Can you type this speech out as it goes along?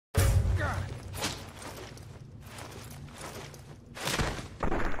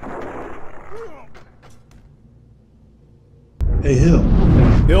Hey, Hill.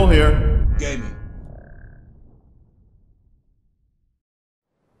 Hill here. Gaming.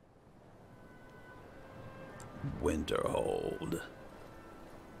 Winterhold.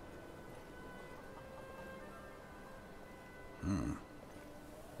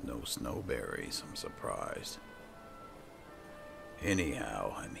 No snowberries, I'm surprised.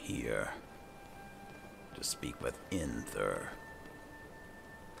 Anyhow, I'm here to speak with Inther.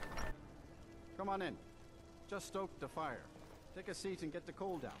 Come on in. Just stoke the fire. Take a seat and get the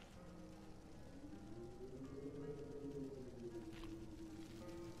coal down.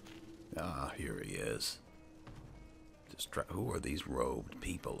 Ah, here he is. Who are these robed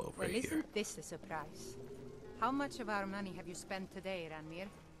people over here? Isn't this a surprise? How much of our money have you spent today, Ranmir?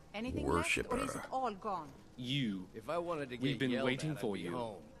 Anything Worshipper. left, or is it all gone? You. If I wanted to get We've been waiting at, for I'd be you.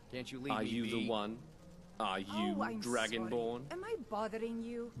 home. Can't you leave Are me you be? the one? Are you I'm Dragonborn? sorry. Am I bothering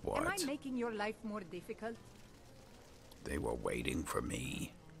you? What? Am I making your life more difficult? They were waiting for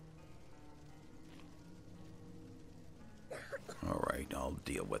me. Alright, I'll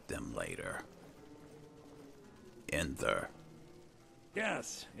deal with them later. Inther.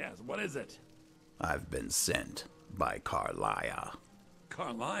 Yes, what is it? I've been sent by Karliah.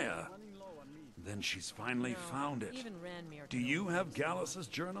 Karliah? Then she's finally found it. Do you have Gallus's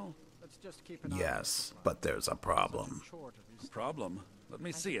journal? Let's just keep an eye Yes, but there's a problem. short of his Problem? Let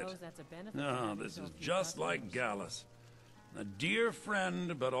me see it. Oh, this is just like Gallus. A dear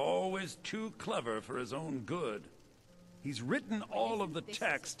friend, but always too clever for his own good. He's written all of the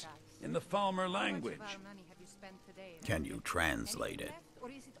text in the Falmer language. Can you translate it?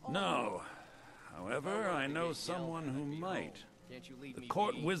 No. However, I know someone who might. The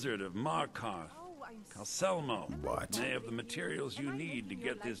court wizard of Markarth, Calselmo, What? may have the materials you need to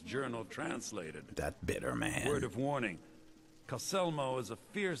get this journal translated. That bitter man. Word of warning. Calselmo is a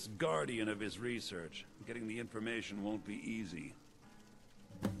fierce guardian of his research. Getting the information won't be easy.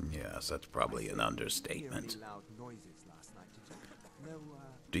 Yes, that's probably an understatement.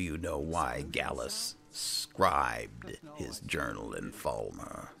 Do you know why Gallus scribed his journal in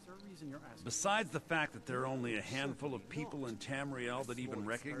Falmer? Besides the fact that there are only a handful of people in Tamriel that even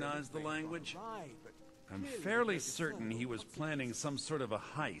recognize the language, I'm fairly certain he was planning some sort of a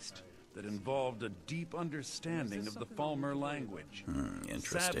heist that involved a deep understanding of the Falmer language.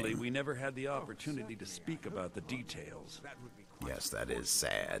 Interesting. Sadly, we never had the opportunity to speak about the details. Yes, that is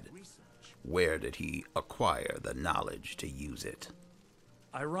sad. Where did he acquire the knowledge to use it?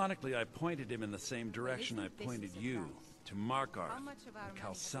 Ironically, I pointed him in the same direction I pointed you, to Markarth and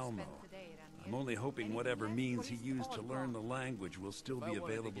Calselmo. I'm only hoping whatever means he used to learn the language will still be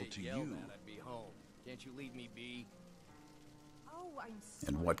available to you. Can't you leave me be?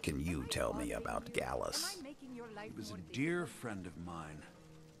 And what can you tell me about Gallus? He was a dear friend of mine,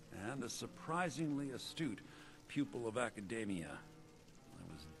 and a surprisingly astute pupil of academia.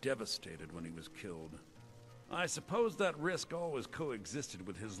 I was devastated when he was killed. I suppose that risk always coexisted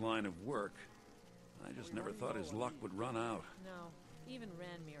with his line of work. I just never thought his luck would run out. No, even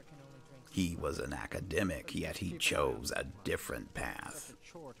Ranmir can only drink. He was an academic, yet he chose a different path.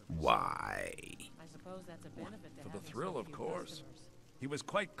 Why? I suppose that's a benefit to For the having thrill, so of few course. customers. He was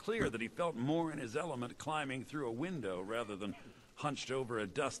quite clear that he felt more in his element climbing through a window rather than hunched over a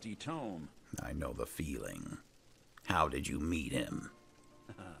dusty tome. I know the feeling. How did you meet him?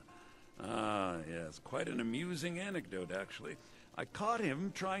 Ah, yes, quite an amusing anecdote, actually. I caught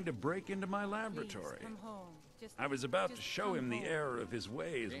him trying to break into my laboratory. Please, come home. I was about to just show come him the home. error of his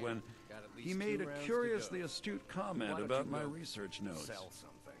ways when he made a curiously astute comment about my research notes.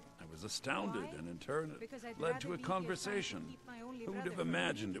 I was astounded, and in turn Because I'd it led rather to a be here trying to conversation. keep my only Who would brother have from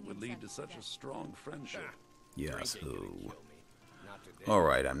imagined it would making lead to himself such a dead. strong friendship? Yes, who?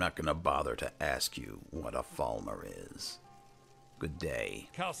 Alright, I'm not gonna bother to ask you what a Falmer is. Good day.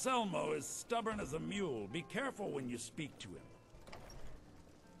 Calselmo is stubborn as a mule. Be careful when you speak to him.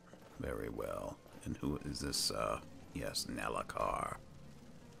 Very well. And who is this, yes, Nelakar.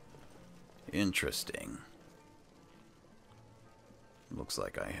 Interesting. Looks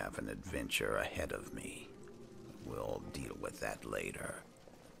like I have an adventure ahead of me. We'll deal with that later.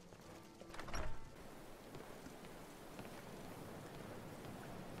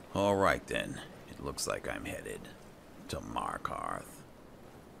 Alright then. It looks like I'm headed to Markarth.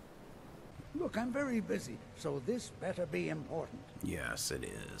 Look, I'm very busy, so this better be important. Yes, it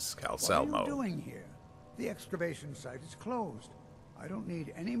is. What are you Calselmo. doing here? The excavation site is closed. I don't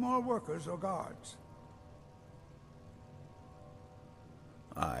need any more workers or guards.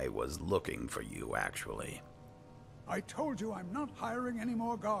 I was looking for you, actually. I told you I'm not hiring any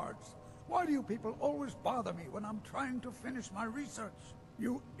more guards. Why do you people always bother me when I'm trying to finish my research?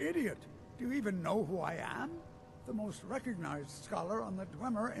 You idiot! Do you even know who I am? the most recognized scholar on the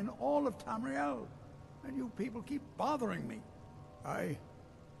Dwemer in all of Tamriel. And you people keep bothering me.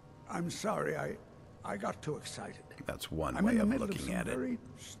 I'm sorry, I got too excited. That's one I'm way in the of middle of looking some at it. very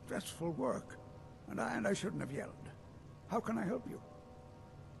stressful work, and I shouldn't have yelled. How can I help you?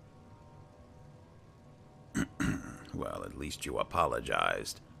 Well, at least you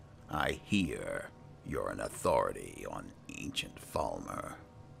apologized. I hear you're an authority on ancient Falmer.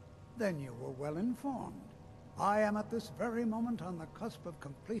 Then you were well informed. I am at this very moment on the cusp of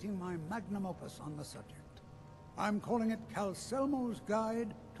completing my magnum opus on the subject. I'm calling it Calcelmo's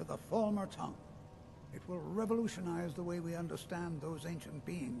Guide to the Falmer Tongue. It will revolutionize the way we understand those ancient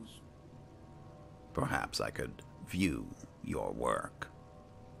beings. Perhaps I could view your work.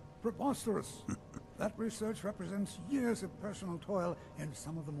 Preposterous. That research represents years of personal toil in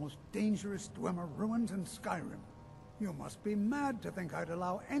some of the most dangerous Dwemer ruins in Skyrim. You must be mad to think I'd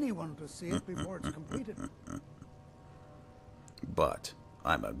allow anyone to see it before it's completed. But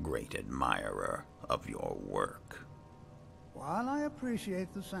I'm a great admirer of your work. While I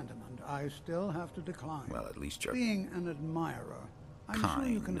appreciate the sentiment, I still have to decline. Well, at least you're Being an admirer, I'm sure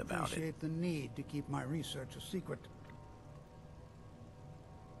you can kind about it. appreciate the need to keep my research a secret.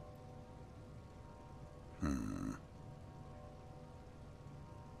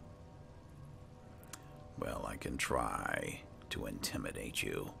 Well, I can try to intimidate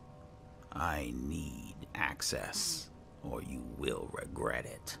you. I need access, or you will regret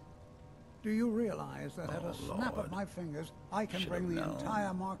it. Do you realize that at Oh, a snap Lord. of my fingers, I can Should've bring the known.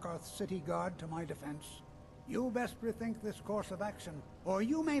 entire Markarth city guard to my defense? You best rethink this course of action, or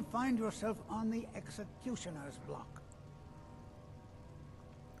you may find yourself on the executioner's block.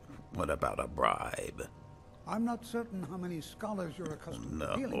 What about a bribe? I'm not certain how many scholars you're accustomed No.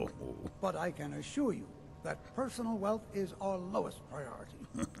 to dealing with, but I can assure you that personal wealth is our lowest priority.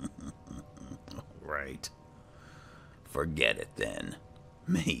 Right. Forget it then.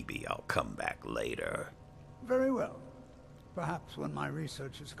 Maybe I'll come back later. Very well. Perhaps when my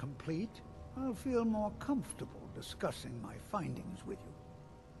research is complete, I'll feel more comfortable discussing my findings with you.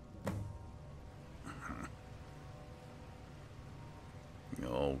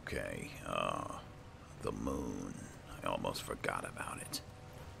 Okay, the moon. I almost forgot about it.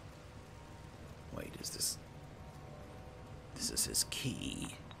 Wait, is this... This is his key.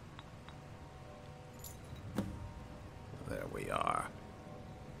 There we are.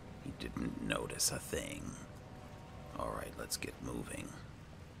 He didn't notice a thing. Alright, let's get moving.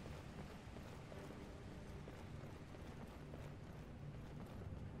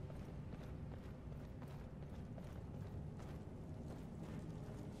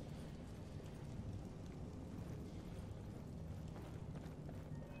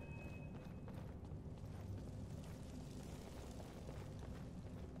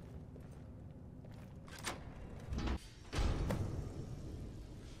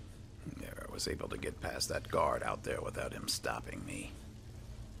 There, I was able to get past that guard out there without him stopping me.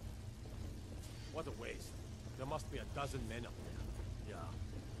 What a waste. There must be a dozen men up there.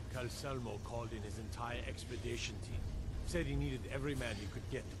 Yeah. Calcelmo called in his entire expedition team. Said he needed every man he could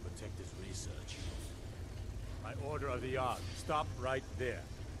get to protect his research. By order of the Yard, stop right there.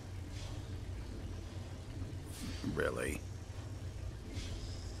 Really?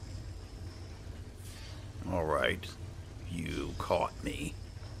 Alright. You caught me.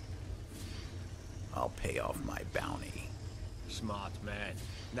 I'll pay off my bounty. Smart man.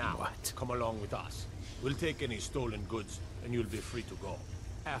 Now, What? come along with us. We'll take any stolen goods, and you'll be free to go.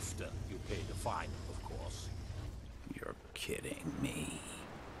 After you pay the fine, of course. You're kidding me.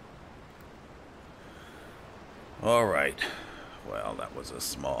 Alright. Well, that was a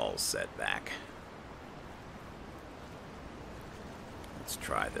small setback. Let's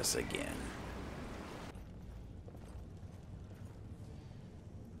try this again.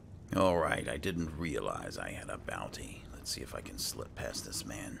 Alright, I didn't realize I had a bounty. Let's see if I can slip past this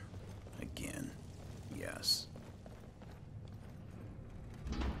man. Again. Yes.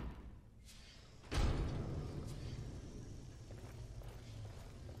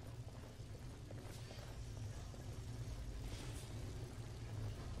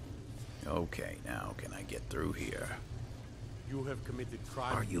 Okay, now can I get through here? You have committed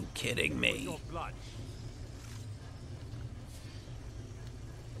crime. Are you kidding For me? your blood.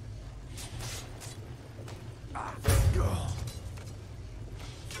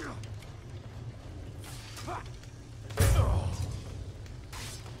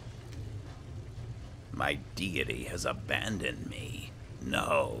 My deity has abandoned me.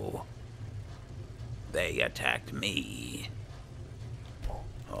 No. They attacked me.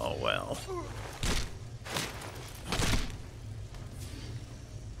 Oh well.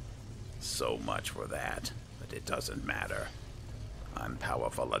 So much for that. But But it doesn't matter. I'm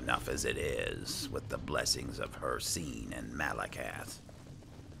powerful enough as it is, with the blessings of Hircine and Malakath.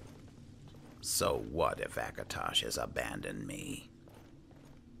 So what if Akatosh has abandoned me?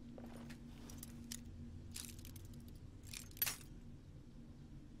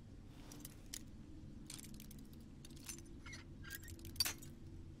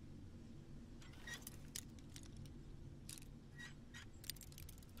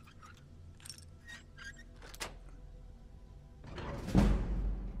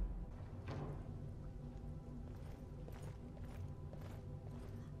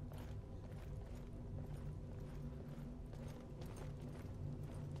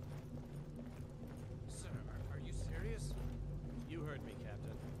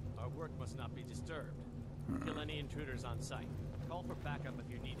 Work must not be disturbed. Kill any intruders on site. Call for backup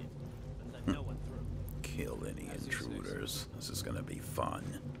if you need it, but let no one through. Kill any intruders. This is gonna be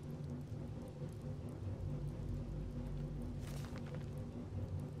fun.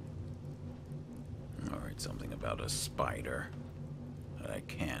 Alright, something about a spider. I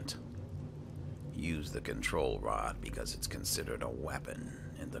can't use the control rod because it's considered a weapon,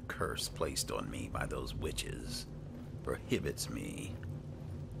 and the curse placed on me by those witches prohibits me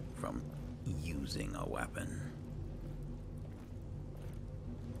from using a weapon.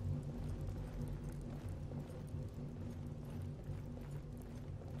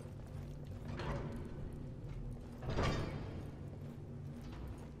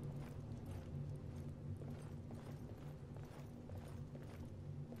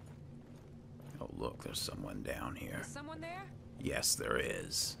 Oh, look, there's someone down here. Is someone there? Yes, there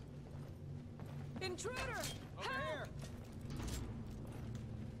is. Intruder! Over here!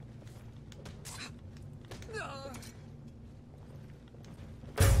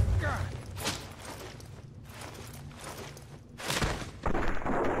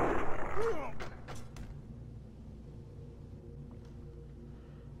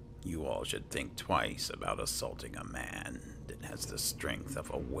 You all should think twice about assaulting a man that has the strength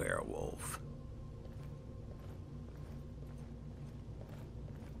of a werewolf.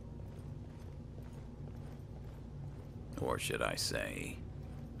 Or should I say,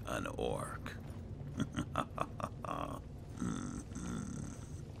 an orc.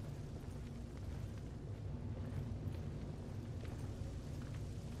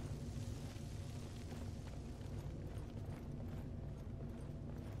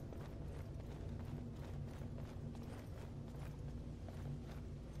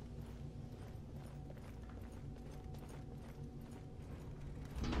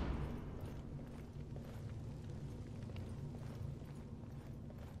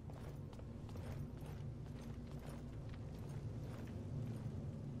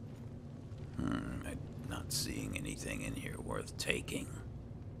 I'm not seeing anything in here worth taking.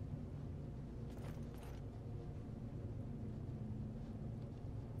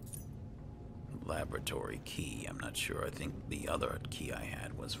 Laboratory key. I'm not sure. I think the other key I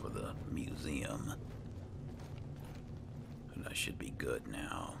had was for the museum. But I should be good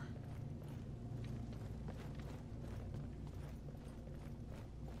now.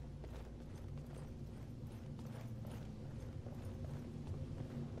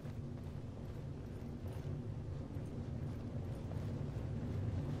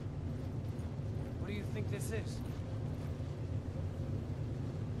 What do you think this is?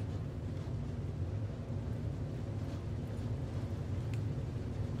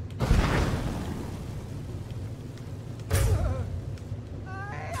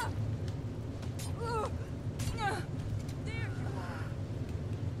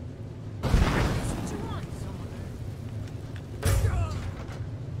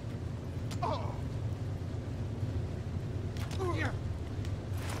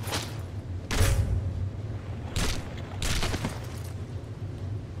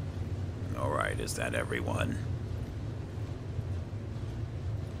 Is that everyone?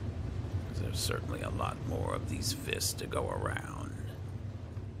 There's certainly a lot more of these fists to go around.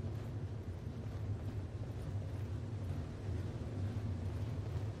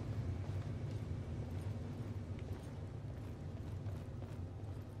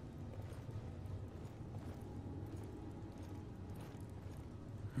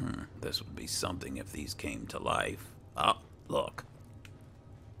 This would be something if these came to life. Oh, look.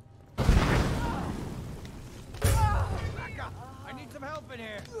 I need some help in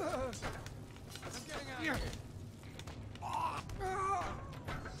here. I'm getting out of here.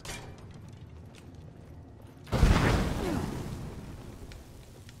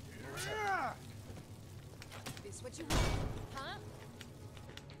 This what you want, huh?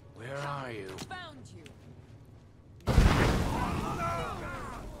 Where are you? Found you.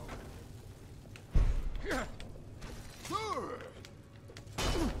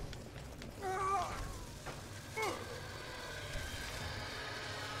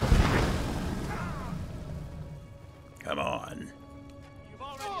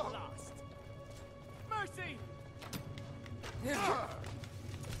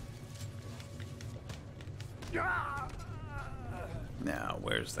 Now,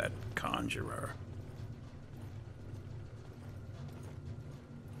 where's that conjurer?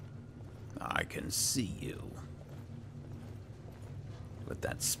 I can see you. With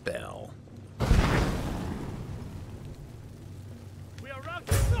that spell. We are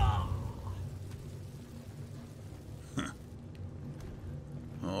routed.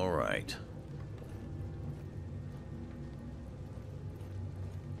 All right.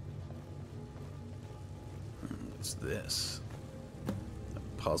 What's this?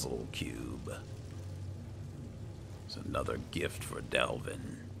 A puzzle cube. It's another gift for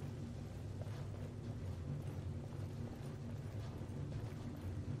Delvin.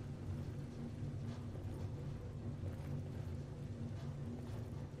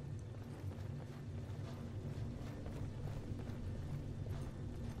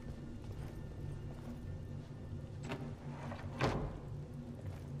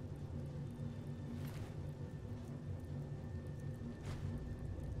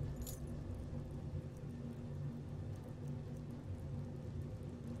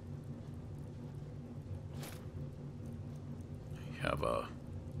 Have a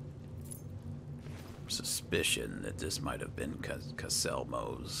suspicion that this might have been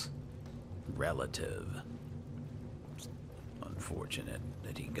Caselmo's relative. It's unfortunate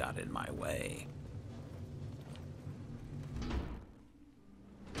that he got in my way.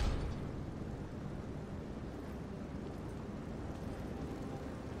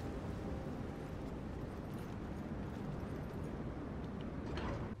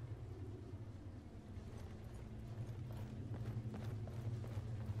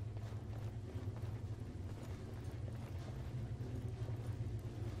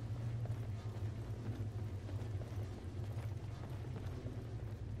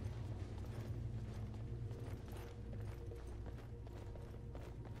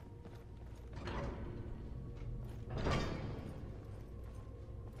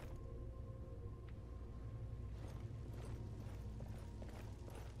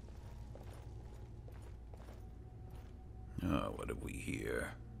 What have we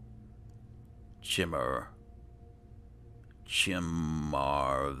here?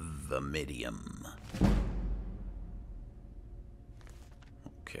 Chimarvamidium.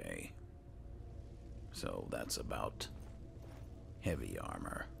 Okay. So that's about heavy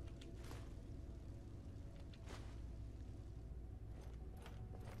armor.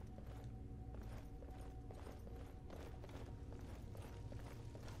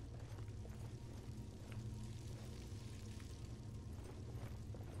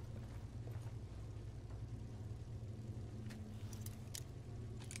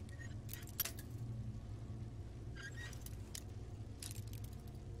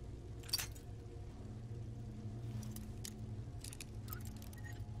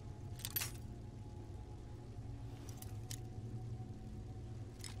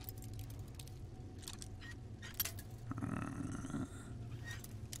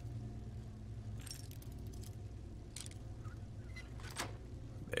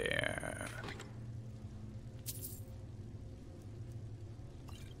 There.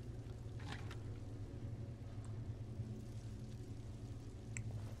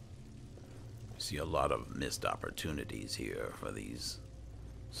 See a lot of missed opportunities here for these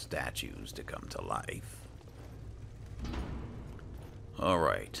statues to come to life. All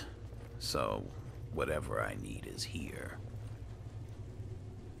right, so whatever I need is here.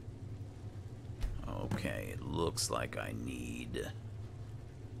 Okay, it looks like I need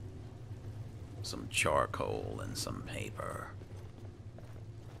some charcoal and some paper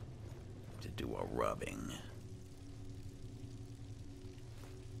to do a rubbing.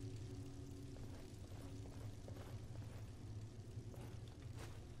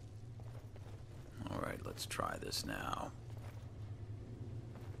 All right, let's try this now.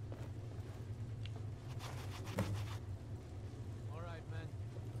 All right, men.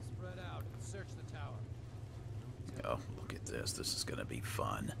 Spread out and search the tower. Oh, look at this. This is gonna be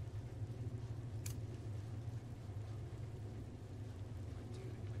fun.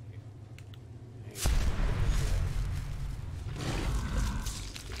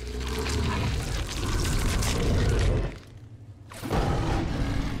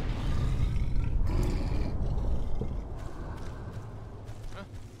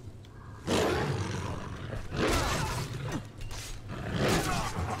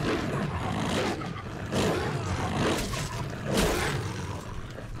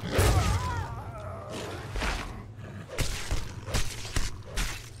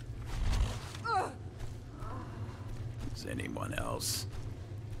 Anyone else?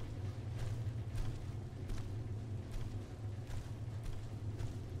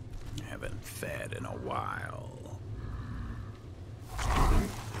 I haven't fed in a while.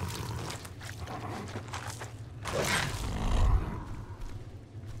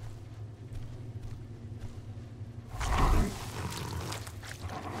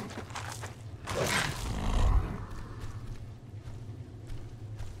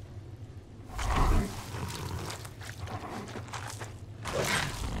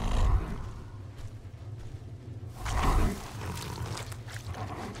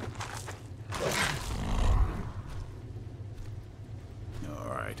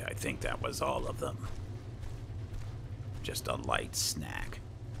 Alright, I think that was all of them. Just a light snack.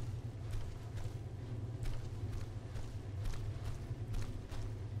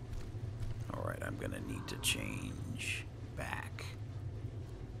 Alright, I'm gonna need to change back.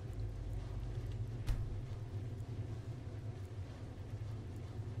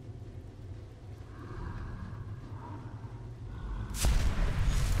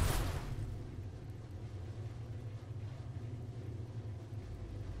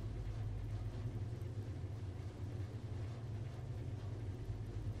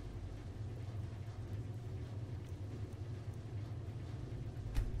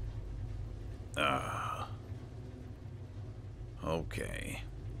 Okay.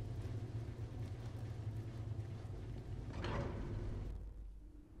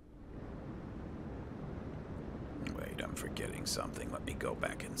 Wait, I'm forgetting something. Let me go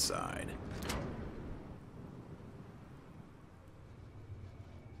back inside.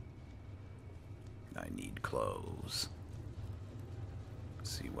 I need clothes.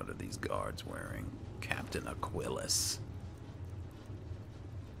 Let's see, what are these guards wearing? Captain Aquilus.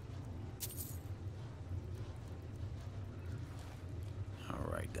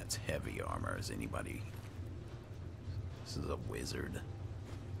 Alright, that's heavy armor. Is anybody... This is a wizard.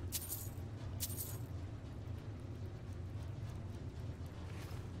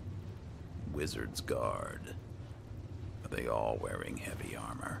 Wizard's Guard. Are they all wearing heavy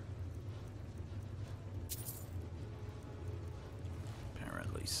armor?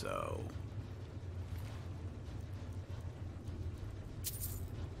 Apparently so.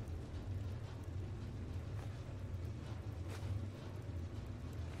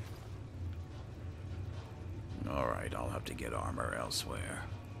 Alright, I'll have to get armor elsewhere.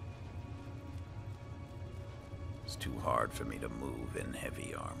 It's too hard for me to move in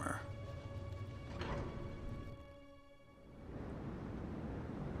heavy armor.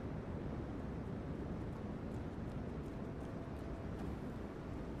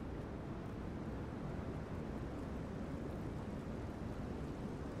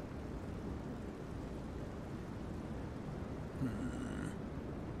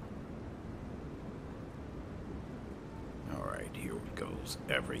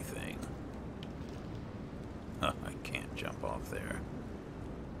 Everything. I can't jump off there.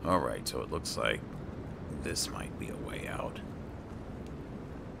 Alright, so it looks like this might be a way out.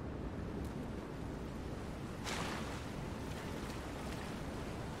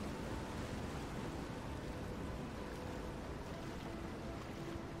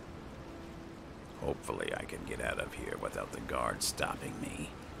 Hopefully I can get out of here without the guard stopping me.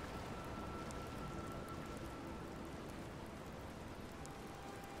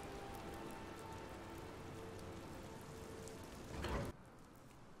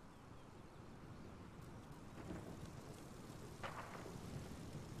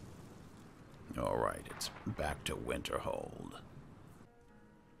 Alright, it's back to Winterhold.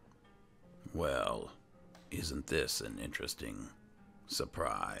 Well, isn't this an interesting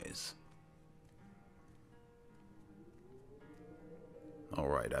surprise?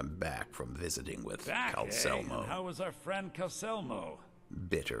 Alright, I'm back from visiting with Calcelmo. How was our friend Calcelmo?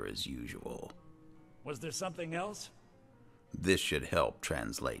 Bitter as usual. Was there something else? This should help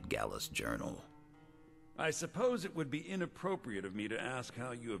translate Gallus' journal. I suppose it would be inappropriate of me to ask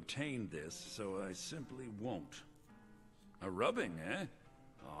how you obtained this, so I simply won't. A rubbing, eh?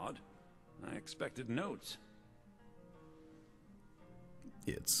 Odd. I expected notes.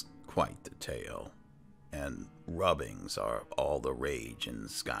 It's quite the tale. And rubbings are all the rage in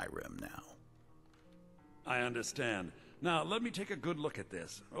Skyrim now. I understand. Now, let me take a good look at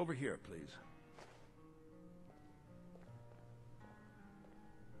this. Over here, please.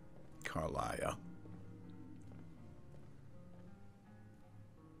 Carlia.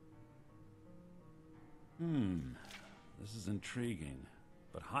 This is intriguing,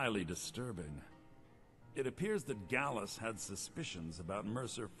 but highly disturbing. It appears that Gallus had suspicions about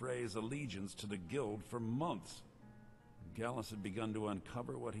Mercer Frey's allegiance to the Guild for months. Gallus had begun to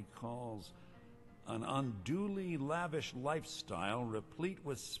uncover what he calls an unduly lavish lifestyle replete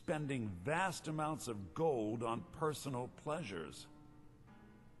with spending vast amounts of gold on personal pleasures.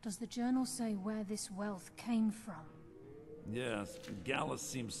 Does the journal say where this wealth came from? Yes, Gallus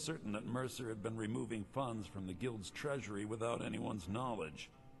seems certain that Mercer had been removing funds from the Guild's treasury without anyone's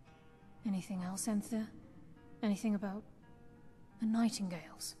knowledge. Anything else, Enthir? Anything about the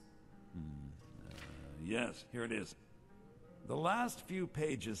Nightingales? Yes, here it is. The last few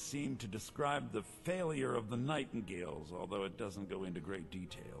pages seem to describe the failure of the Nightingales, although it doesn't go into great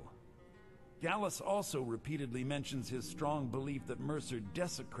detail. Gallus also repeatedly mentions his strong belief that Mercer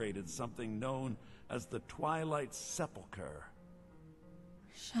desecrated something known as the Twilight Sepulchre.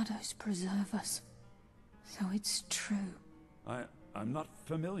 Shadows preserve us. So it's true. I'm not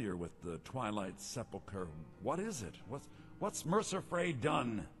familiar with the Twilight Sepulchre. What is it? What's Mercer Frey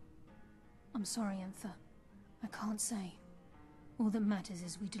done? I'm sorry, Enther. I can't say. All that matters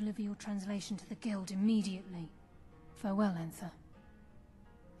is we deliver your translation to the Guild immediately. Farewell, Enther.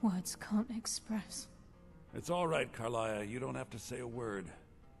 Words can't express. It's all right, Karliah. You don't have to say a word.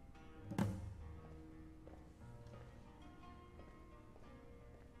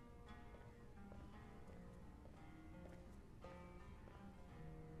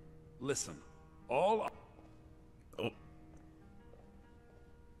 Listen, all... Oh.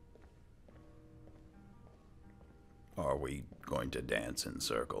 Are we going to dance in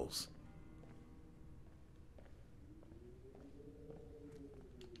circles?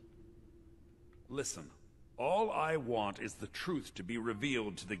 Listen, all I want is the truth to be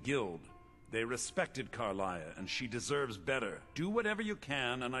revealed to the Guild. They respected Karliah, and she deserves better. Do whatever you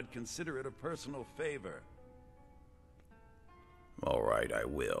can, and I'd consider it a personal favor. All right, I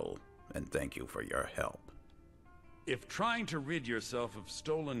will. And thank you for your help. If trying to rid yourself of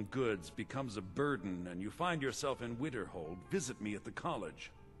stolen goods becomes a burden and you find yourself in Winterhold, visit me at the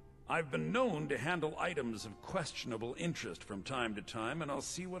college. I've been known to handle items of questionable interest from time to time, and I'll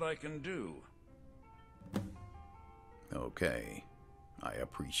see what I can do. Okay. I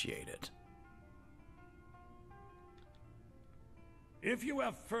appreciate it. If you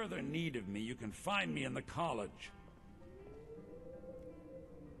have further need of me, you can find me in the college.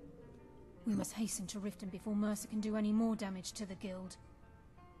 We must hasten to Riften before Mercer can do any more damage to the Guild.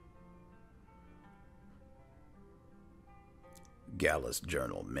 Gallus'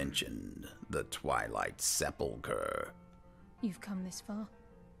 journal mentioned the Twilight Sepulchre. You've come this far,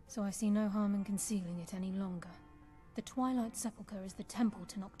 so I see no harm in concealing it any longer. The Twilight Sepulchre is the temple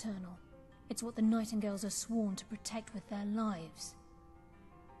to Nocturnal. It's what the Nightingales are sworn to protect with their lives.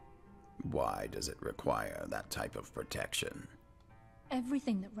 Why does it require that type of protection?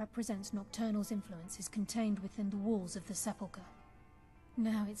 Everything that represents Nocturnal's influence is contained within the walls of the Sepulchre.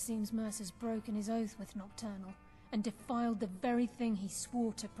 Now it seems Mercer's broken his oath with Nocturnal, and defiled the very thing he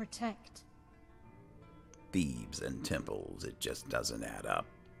swore to protect. Thieves and temples, it just doesn't add up.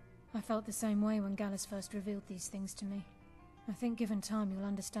 I felt the same way when Gallus first revealed these things to me. I think given time you'll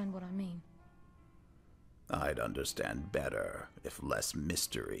understand what I mean. I'd understand better if less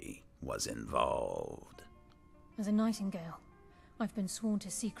mystery was involved. As a Nightingale, I've been sworn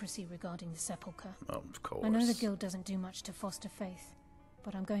to secrecy regarding the Sepulchre. Of course. I know the Guild doesn't do much to foster faith,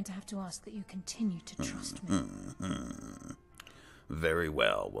 but I'm going to have to ask that you continue to trust me. Very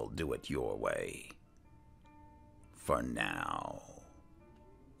well, we'll do it your way. For now.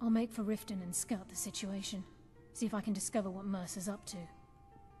 I'll make for Riften and scout the situation. See if I can discover what Mercer's up to.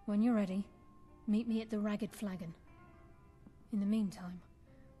 When you're ready, meet me at the Ragged Flagon. In the meantime,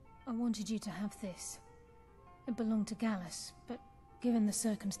 I wanted you to have this. It belonged to Gallus, but given the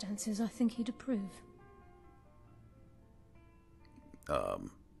circumstances, I think he'd approve.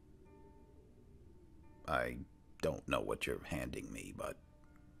 I don't know what you're handing me, but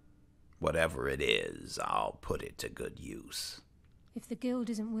whatever it is, I'll put it to good use. If the Guild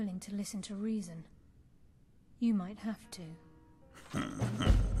isn't willing to listen to reason, you might have to.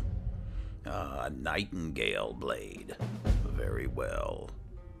 A Nightingale blade. Very well.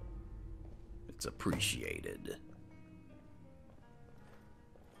 It's appreciated.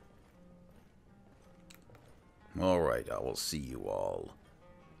 Alright, I will see you all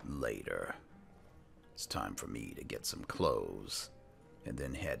later. It's time for me to get some clothes and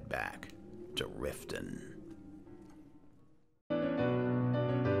then head back to Riften.